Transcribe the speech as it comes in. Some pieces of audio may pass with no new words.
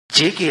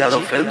JK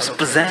Yadav Films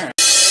present.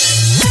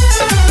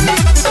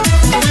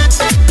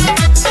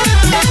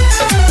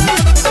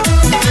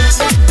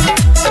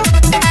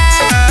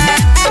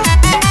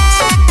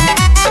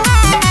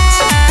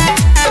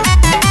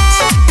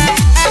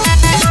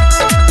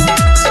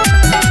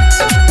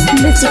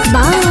 Music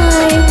by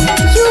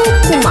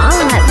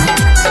Kumar.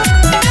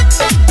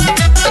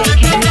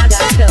 JK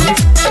Yadav Films.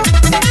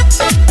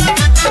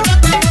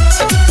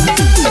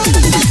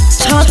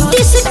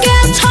 छत्तीस के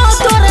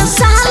छोटोर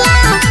साला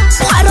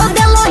pharaoh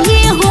देलो ही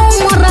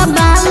हमर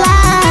बाला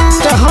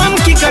तो हम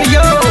की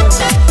करियो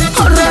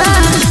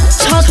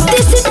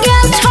छत्तीस के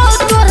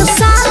छोटोर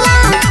साला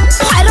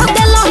फारो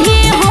देलो ही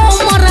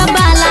हमर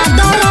बाला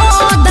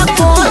दर्द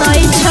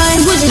करै छै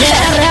बुझले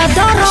रे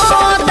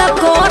दर्द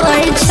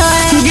करै छै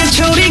गे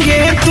छोरी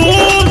गे तू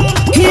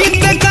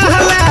हित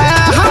कहला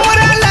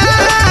हमरा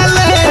लाल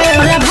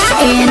रे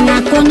भाई ना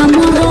कोन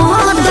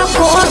मरद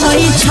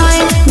करै छै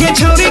गे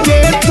छोरी गे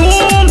तू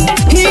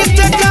हित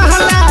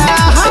कहला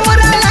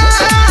हमरा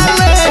लाल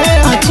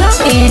अच्छा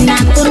एना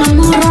कोन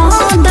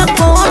मरद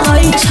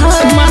करै छै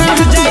मरद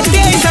जाते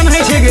ऐसन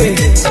है छे गे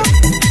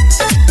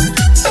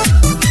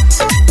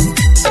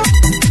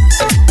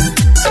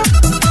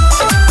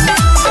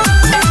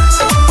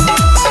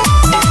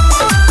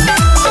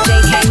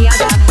JK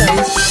Yadav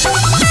Films.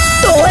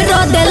 तोर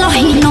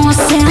देलही न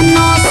से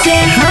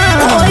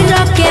तोर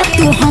के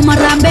तू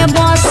हमरा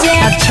बेबसे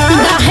अच्छा।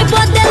 गाहे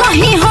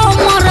बदलही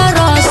हमर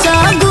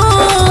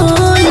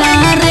रसगुल्ला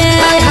रे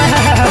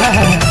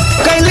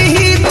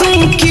कलही तू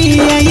की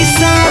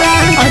इशारा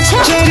अच्छा।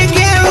 चढ़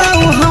गेलौ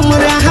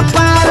हमरा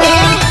पारे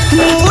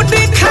मूड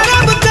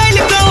खराब कैल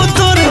गौ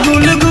तोर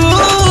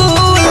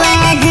गुलगुला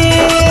गे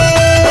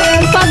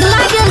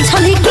पगला गेल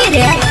छली की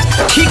रे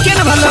ठीके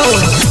न भलो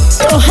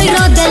तोहर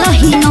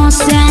देलही न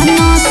से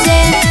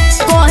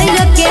कोहर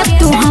के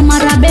तू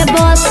हमरा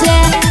बेबसे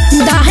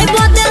गाहे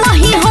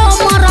बदलही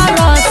हमर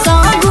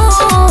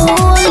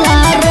रसगुल्ला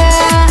रे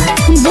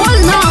बोल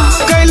ना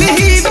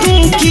कलही तू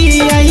की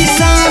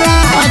इशारा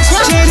अच्छा।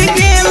 चढ़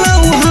गेलौ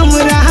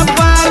हमरा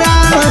पारा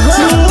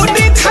मूड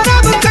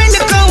खराब कैल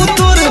गौ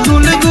तोर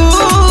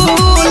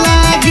गुलगुला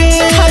गे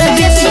हर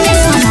बेसी ने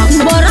सना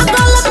बड़ा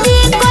गलती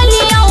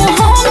कलियो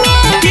हमे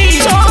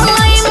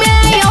चलै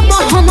में अब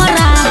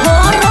हमरा हो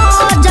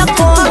राज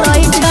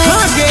करै छै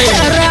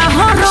रे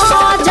हो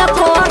राज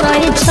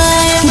करै छै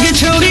गे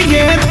छोरी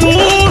गे तू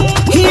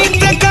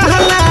हित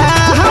कहला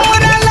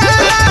हमरा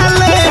लाल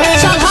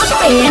चल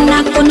एना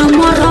कोन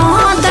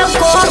मरद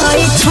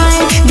करै छै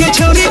गे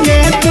छोरी गे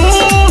तू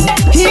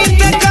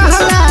हित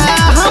कहला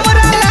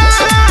हमरा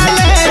लाल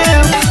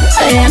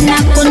एना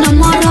कोन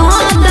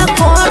मरद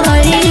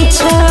करै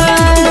छै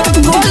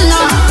बोल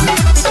ना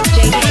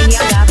JK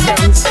Yadav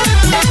Films.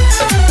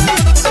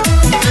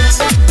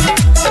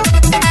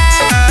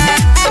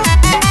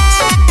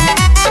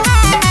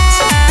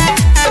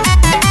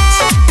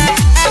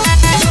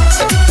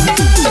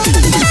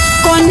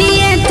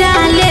 कोनिए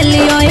डाले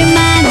लियो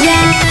माजा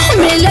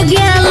मिल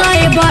गेलै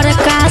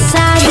बड़का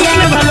साजा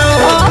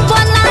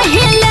अपन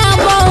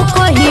हिलबो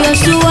कहियो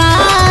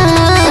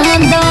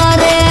सुआद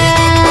रे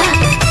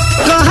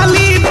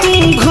कहली तू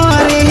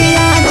घरे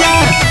आजा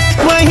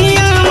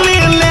वहिया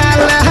में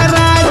लाला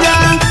राजा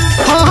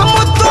हम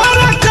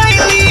तोरा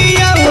कैली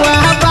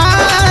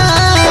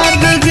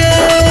आबाद गे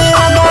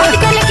आबाद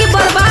कले की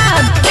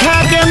बर्बाद खा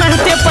के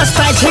महते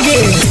पछताइ छै गे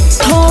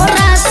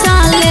थोड़ा सा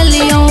ले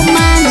लियो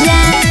माजा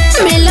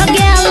मिल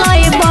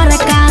गेलै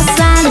बड़का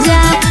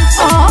साजा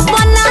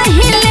अपन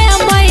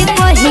हिलबै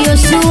कहियो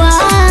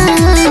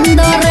सुआद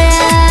रे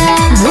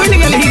भूल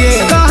गेली गे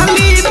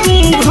कहली तू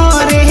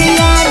घरे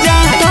आजा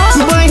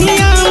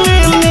वहिया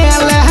में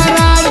लाला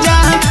राजा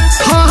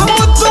हम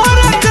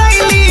तोरा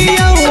कैली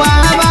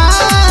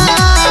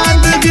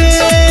आबाद गे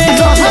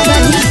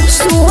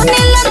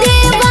सुनिल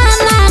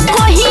दीवाना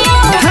कहियो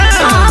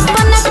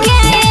अपन के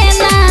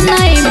ना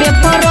नै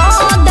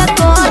बेपरद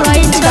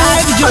करै छै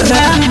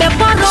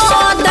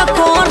बेपरद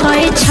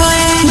करै छै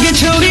गे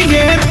छोरी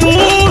गे तू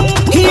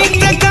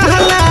हित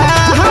कहला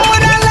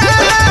हमरा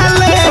लाल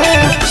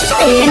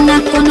एना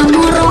कोन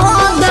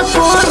मरद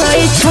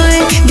करै छै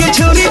गे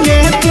छोरी गे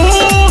तू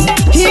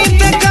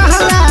हित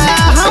कहला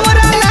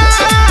हमरा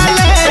लाल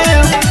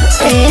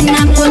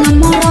एना कोन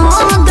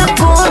मरद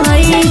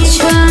करै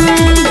छै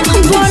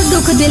बड़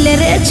दुख दिले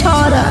रे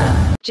छोरा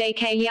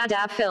JK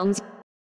Yadav Films.